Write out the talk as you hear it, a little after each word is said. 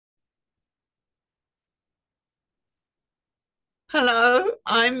Hello,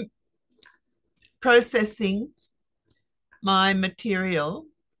 I'm processing my material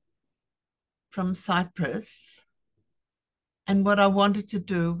from Cyprus. And what I wanted to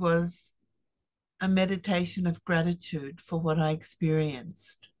do was a meditation of gratitude for what I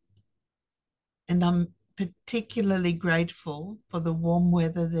experienced. And I'm particularly grateful for the warm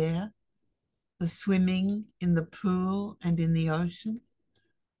weather there, the swimming in the pool and in the ocean.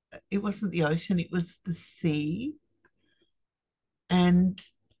 It wasn't the ocean, it was the sea. And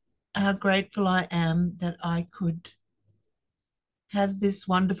how grateful I am that I could have this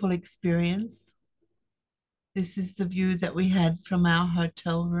wonderful experience. This is the view that we had from our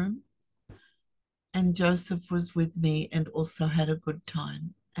hotel room. And Joseph was with me and also had a good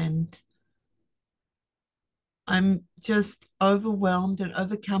time. And I'm just overwhelmed and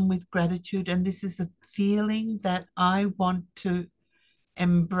overcome with gratitude. And this is a feeling that I want to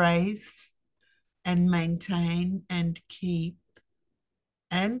embrace and maintain and keep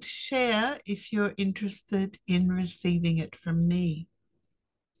and share if you're interested in receiving it from me.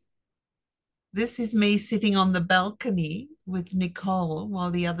 This is me sitting on the balcony with Nicole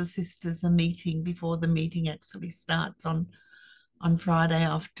while the other sisters are meeting before the meeting actually starts on Friday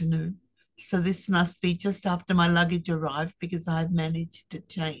afternoon. So this must be just after my luggage arrived because I've managed to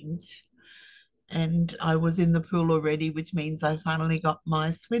change. And I was in the pool already, which means I finally got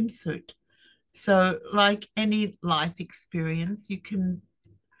my swimsuit. So, like any life experience, you can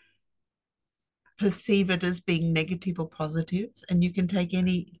perceive it as being negative or positive, and you can take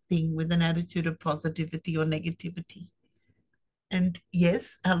anything with an attitude of positivity or negativity. And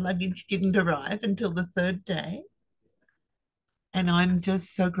yes, our luggage didn't arrive until the third day. And I'm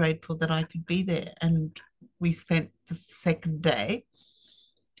just so grateful that I could be there. And we spent the second day,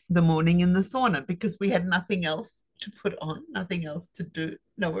 the morning in the sauna, because we had nothing else to put on, nothing else to do,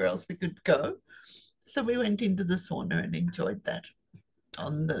 nowhere else we could go. So we went into the sauna and enjoyed that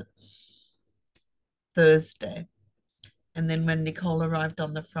on the Thursday. And then when Nicole arrived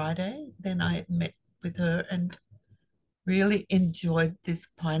on the Friday, then I met with her and really enjoyed this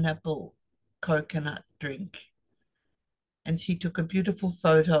pineapple coconut drink. And she took a beautiful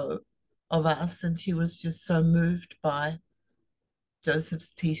photo of us, and she was just so moved by Joseph's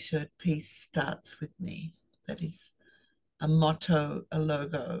t-shirt. Peace starts with me. That is a motto, a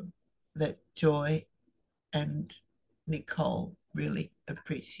logo that Joy and Nicole really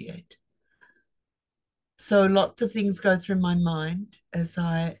appreciate. So lots of things go through my mind as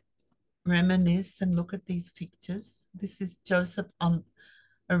I reminisce and look at these pictures. This is Joseph on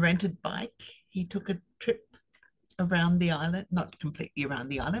a rented bike. He took a trip around the island, not completely around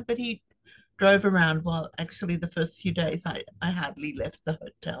the island, but he drove around. While actually the first few days I hardly left the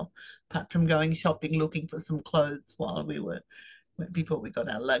hotel, apart from going shopping looking for some clothes while we were before we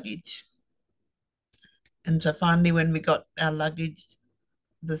got our luggage. And so finally when we got our luggage,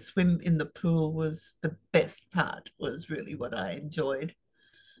 the swim in the pool was the best part, was really what I enjoyed.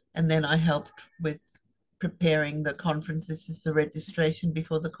 And then I helped with preparing the conference. This is the registration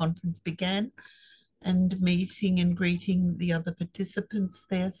before the conference began, and meeting and greeting the other participants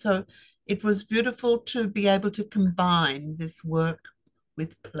there. So it was beautiful to be able to combine this work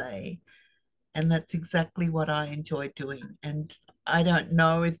with play. And that's exactly what I enjoy doing. And I don't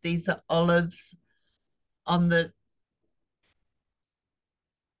know if these are olives on the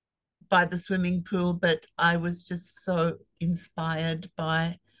by the swimming pool, but I was just so inspired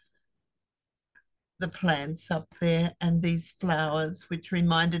by the plants up there and these flowers, which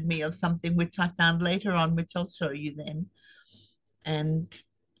reminded me of something which I found later on, which I'll show you then. And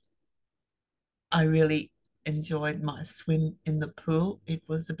I really enjoyed my swim in the pool. It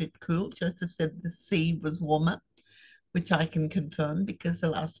was a bit cool. Joseph said the sea was warmer, which I can confirm because the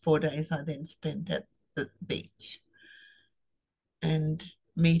last 4 days I then spent at the beach and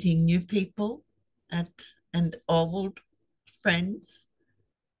meeting new people at and old friends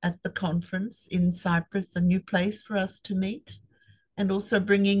at the conference in Cyprus, a new place for us to meet, and also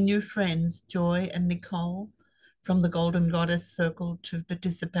bringing new friends, Joy and Nicole, from the Golden Goddess Circle to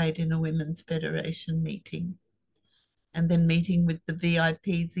participate in a Women's Federation meeting. And then meeting with the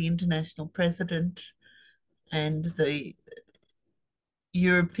VIPs, the international president and the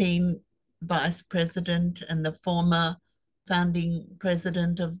European vice president and the former founding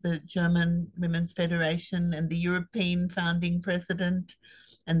president of the German Women's Federation and the European founding president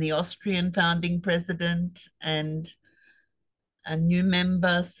and the Austrian founding president and a new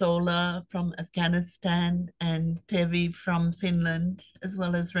member, Sola from Afghanistan and Pevi from Finland, as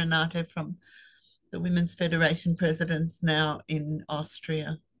well as Renate from the Women's Federation presidents now in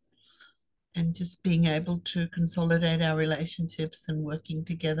Austria. And just being able to consolidate our relationships and working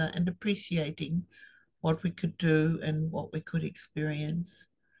together and appreciating what we could do and what we could experience.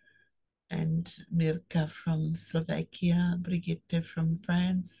 And Mirka from Slovakia, Brigitte from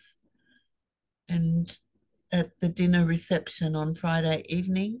France. And at the dinner reception on Friday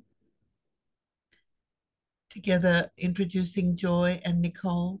evening, together introducing Joy and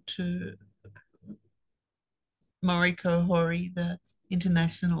Nicole to Moriko Hori, the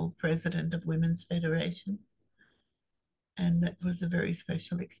international president of Women's Federation. And that was a very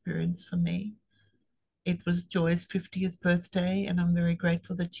special experience for me. It was Joy's 50th birthday, and I'm very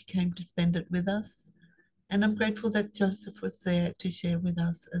grateful that she came to spend it with us. And I'm grateful that Joseph was there to share with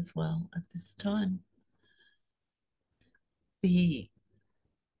us as well at this time. The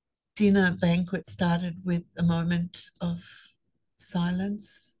dinner banquet started with a moment of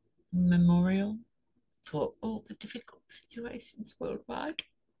silence, memorial for all the difficult situations worldwide.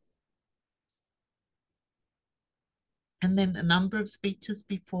 And then a number of speeches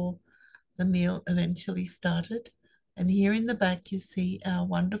before the meal eventually started. And here in the back, you see our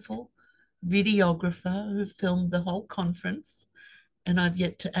wonderful videographer who filmed the whole conference. And I've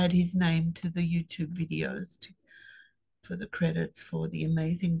yet to add his name to the YouTube videos for the credits for the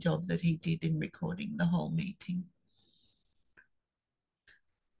amazing job that he did in recording the whole meeting.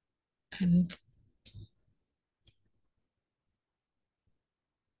 And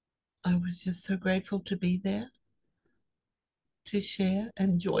I was just so grateful to be there to share.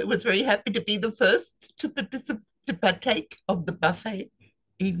 And Joy was very happy to be the first to partake of the buffet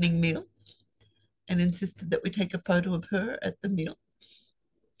evening meal and insisted that we take a photo of her at the meal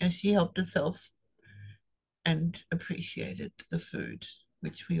as she helped herself and appreciated the food,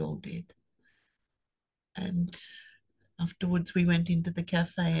 which we all did. And afterwards, we went into the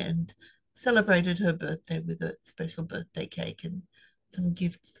cafe and celebrated her birthday with a special birthday cake and some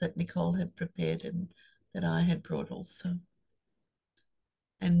gifts that Nicole had prepared and that I had brought also.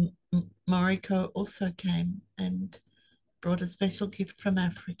 And Mariko also came and brought a special gift from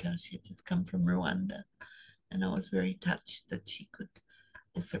Africa. She had just come from Rwanda, and I was very touched that she could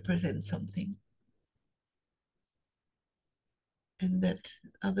also present something. And that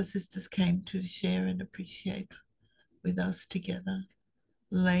other sisters came to share and appreciate with us together.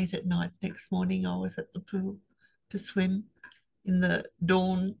 Late at night, next morning, I was at the pool to swim in the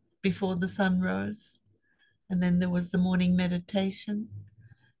dawn before the sun rose. And then there was the morning meditation.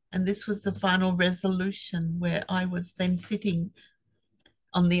 And this was the final resolution where I was then sitting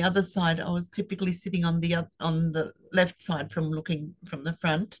on the other side. I was typically sitting on the left side from looking from the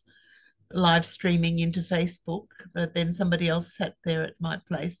front, live streaming into Facebook, but then somebody else sat there at my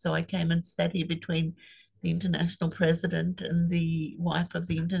place. So I came and sat here between the international president and the wife of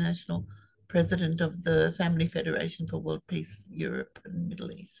the international president of the Family Federation for World Peace, Europe and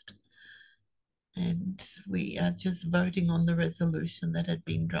Middle East. And we are just voting on the resolution that had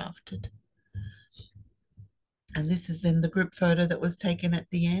been drafted. And this is then the group photo that was taken at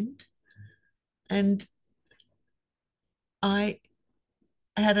the end. And I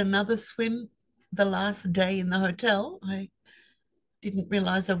had another swim the last day in the hotel. I didn't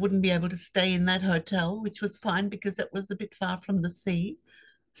realize I wouldn't be able to stay in that hotel, which was fine because it was a bit far from the sea.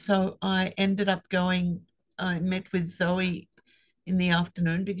 So I ended up going, I met with Zoe in the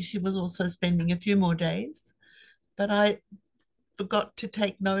afternoon because she was also spending a few more days. But I forgot to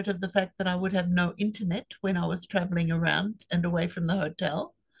take note of the fact that I would have no internet when I was traveling around and away from the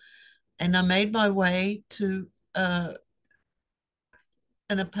hotel. And I made my way to an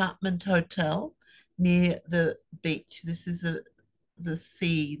apartment hotel near the beach. This is the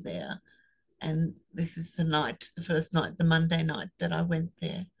sea there. And this is the first night, the Monday night that I went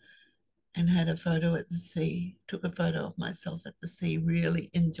there and had a photo at the sea, took a photo of myself at the sea, really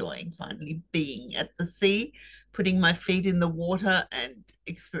enjoying finally being at the sea, putting my feet in the water and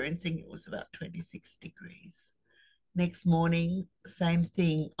experiencing it was about 26 degrees. Next morning, same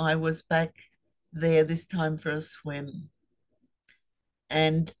thing. I was back there this time for a swim.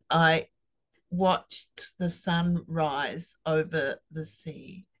 And I watched the sun rise over the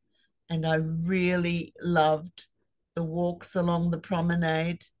sea. And I really loved the walks along the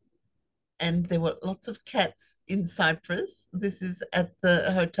promenade. And there were lots of cats in Cyprus. This is at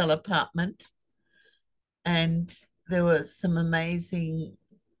the hotel apartment. And there was some amazing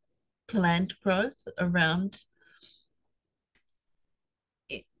plant growth around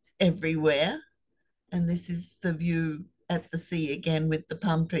everywhere. And this is the view at the sea again with the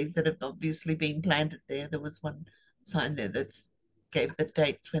palm trees that have obviously been planted there. There was one sign there that gave the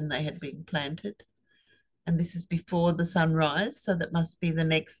dates when they had been planted. And this is before the sunrise, so that must be the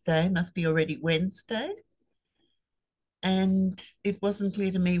next day, must be already Wednesday. And it wasn't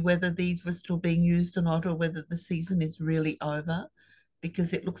clear to me whether these were still being used or not, or whether the season is really over.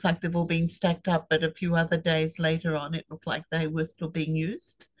 because it looks like they've all been stacked up, but a few other days later on, it looked like they were still being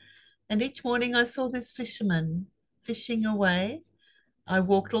used. And each morning I saw this fisherman fishing away. I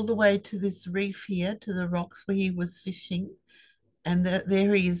walked all the way to this reef here, to the rocks where he was fishing, and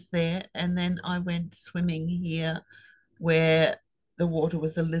there he is there. And then I went swimming here where the water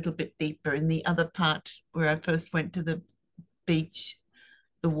was a little bit deeper. In the other part where I first went to the beach,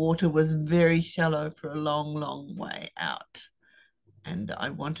 the water was very shallow for a long, long way out. And I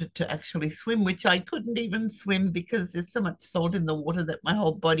wanted to actually swim, which I couldn't even swim because there's so much salt in the water that my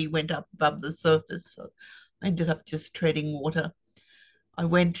whole body went up above the surface. So I ended up just treading water. I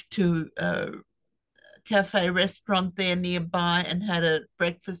went to a cafe restaurant there nearby and had a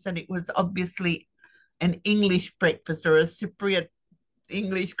breakfast, and it was obviously an English breakfast or a Cypriot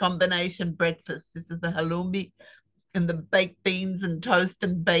English combination breakfast. This is a halloumi and the baked beans and toast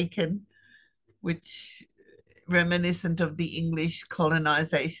and bacon, which reminiscent of the English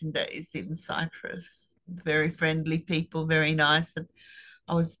colonization days in Cyprus. Very friendly people, very nice. And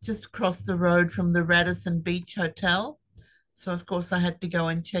I was just across the road from the Radisson Beach Hotel. So, of course, I had to go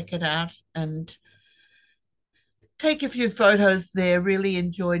and check it out and take a few photos there. Really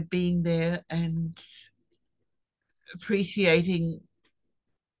enjoyed being there and appreciating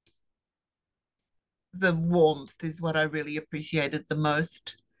the warmth, is what I really appreciated the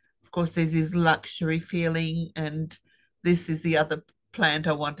most. Of course, there's this luxury feeling, and this is the other plant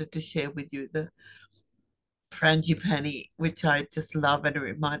I wanted to share with you, the frangipani, which I just love, and it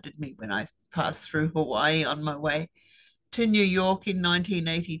reminded me when I passed through Hawaii on my way to New York in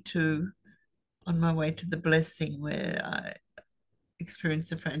 1982, on my way to the Blessing, where I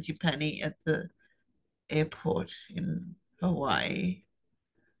experienced the frangipani at the airport in Hawaii.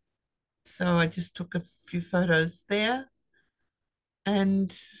 So I just took a few photos there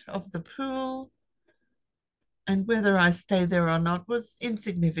and of the pool, and whether I stay there or not was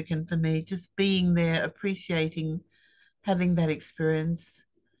insignificant for me. Just being there, appreciating having that experience.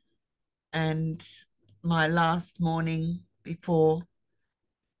 And my last morning before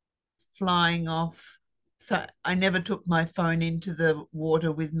flying off, so I never took my phone into the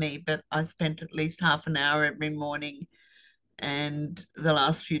water with me, but I spent at least half an hour every morning. And the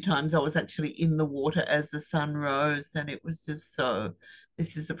last few times I was actually in the water as the sun rose, and it was just so.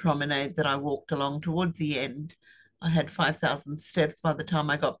 This is the promenade that I walked along towards the end. I had 5,000 steps by the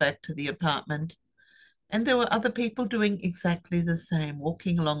time I got back to the apartment. And there were other people doing exactly the same,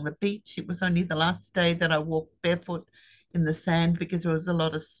 walking along the beach. It was only the last day that I walked barefoot in the sand because there was a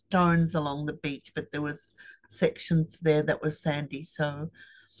lot of stones along the beach, but there was sections there that were sandy. So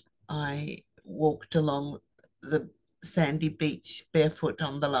I walked along the sandy beach barefoot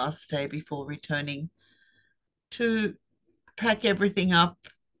on the last day before returning to pack everything up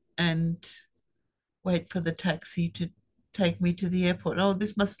and wait for the taxi to take me to the airport. Oh,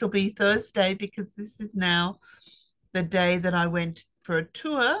 this must still be Thursday because this is now the day that I went for a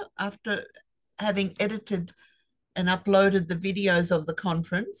tour after having edited and uploaded the videos of the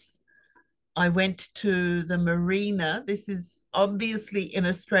conference. I went to the marina. This is obviously an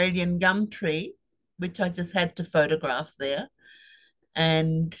Australian gum tree, which I just had to photograph there.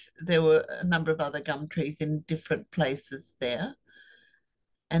 And there were a number of other gum trees in different places there.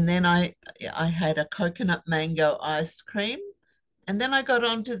 And then I had a coconut mango ice cream. And then I got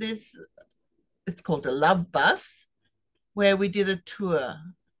onto this, it's called a love bus, where we did a tour.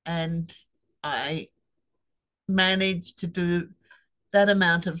 And I managed to do that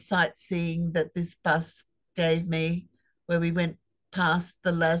amount of sightseeing that this bus gave me, where we went past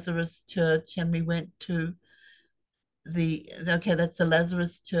the Lazarus Church and we went to okay, that's the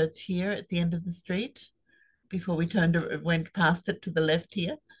Lazarus Church here at the end of the street before we went past it to the left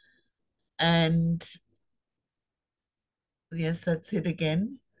here. And yes, that's it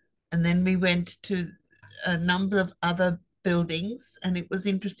again. And then we went to a number of other buildings, and it was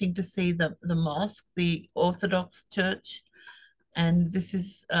interesting to see the mosque, the Orthodox Church, and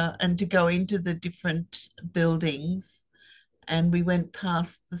and to go into the different buildings. And we went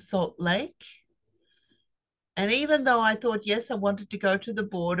past the Salt Lake. And even though I thought, yes, I wanted to go to the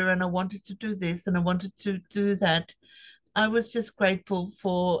border and I wanted to do this and I wanted to do that, I was just grateful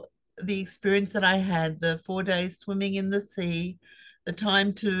for the experience that I had, the 4 days swimming in the sea, the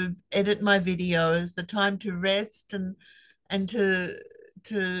time to edit my videos, the time to rest and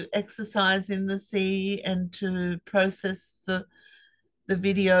to exercise in the sea and to process the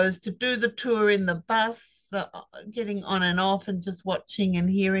videos, to do the tour in the bus, getting on and off and just watching and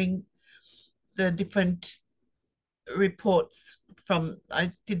hearing the different reports from.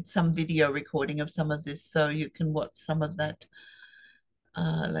 I did some video recording of some of this, so you can watch some of that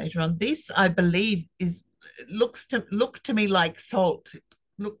later on. This, I believe, is it looked to me like salt. It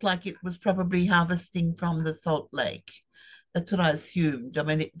looked like it was probably harvesting from the salt lake. That's what I assumed. I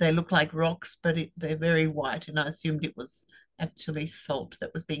mean, they look like rocks, but they're very white, and I assumed it was actually salt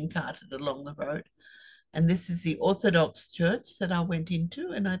that was being carted along the road. And this is the Orthodox church that I went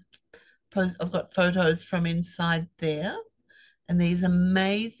into, and I've got photos from inside there, and these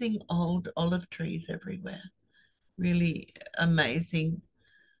amazing old olive trees everywhere. Really amazing.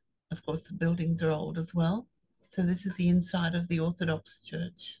 Of course, the buildings are old as well. So this is the inside of the Orthodox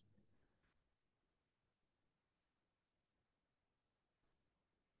church.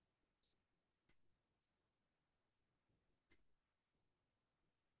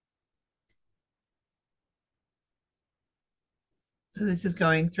 So this is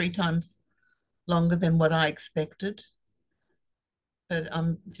going 3 times longer than what I expected, but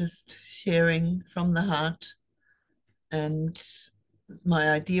I'm just sharing from the heart. And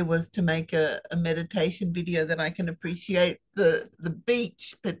my idea was to make a meditation video that I can appreciate the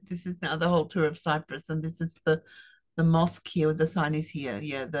beach, but this is now the whole tour of Cyprus, and this is the mosque here. The sign is here,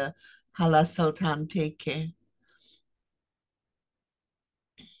 yeah, the Hala Sultan Teke.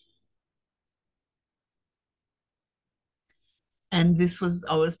 And this was,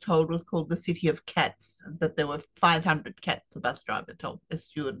 I was told, was called the City of Cats, that there were 500 cats, the bus driver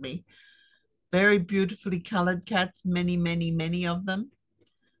assured me. Very beautifully colored cats, many, many, many of them.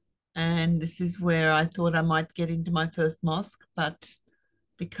 And this is where I thought I might get into my first mosque, but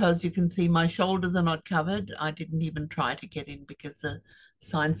because you can see my shoulders are not covered, I didn't even try to get in because the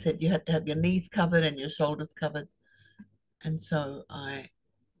sign said you had to have your knees covered and your shoulders covered. And so I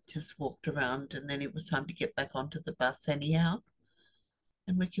just walked around, and then it was time to get back onto the bus anyhow.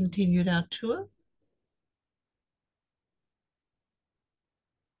 And we continued our tour.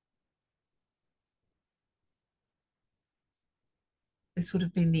 This would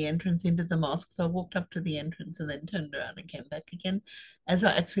have been the entrance into the mosque. So I walked up to the entrance and then turned around and came back again, as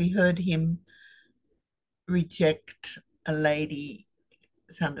I actually heard him reject a lady.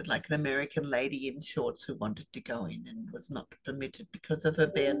 It sounded like an American lady in shorts who wanted to go in and was not permitted because of her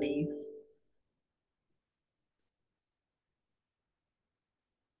bare knees.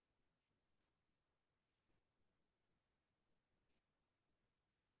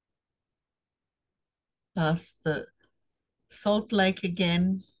 Past the Salt Lake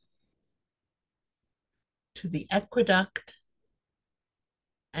again to the aqueduct,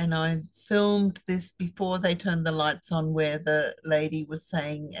 and I filmed this before they turned the lights on, where the lady was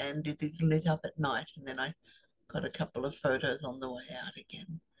saying, and it is lit up at night. And then I got a couple of photos on the way out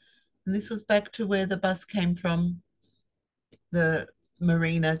again. And this was back to where the bus came from, the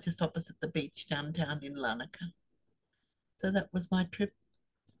marina just opposite the beach downtown in Larnaca. So that was my trip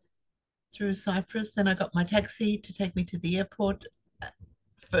through Cyprus. Then I got my taxi to take me to the airport.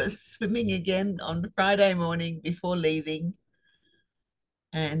 First swimming again on Friday morning before leaving,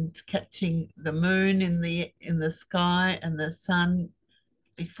 and catching the moon in the sky and the sun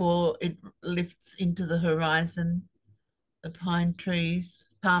before it lifts into the horizon, the pine trees,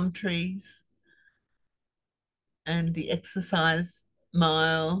 palm trees, and the exercise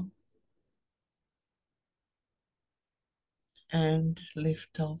mile, and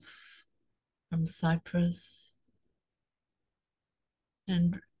lift off from Cyprus,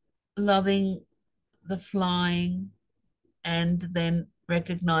 and loving the flying, and then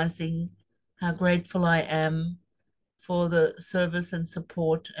recognizing how grateful I am for the service and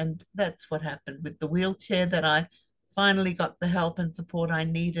support. And that's what happened with the wheelchair, that I finally got the help and support I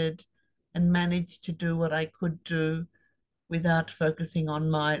needed and managed to do what I could do without focusing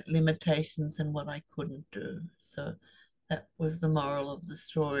on my limitations and what I couldn't do. So that was the moral of the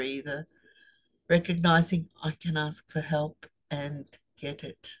story, the recognizing I can ask for help and get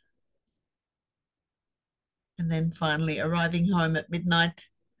it. And then finally arriving home at midnight,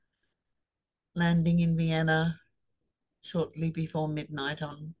 landing in Vienna shortly before midnight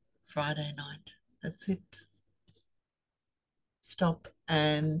on Friday night. That's it. Stop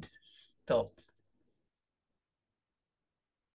and stop.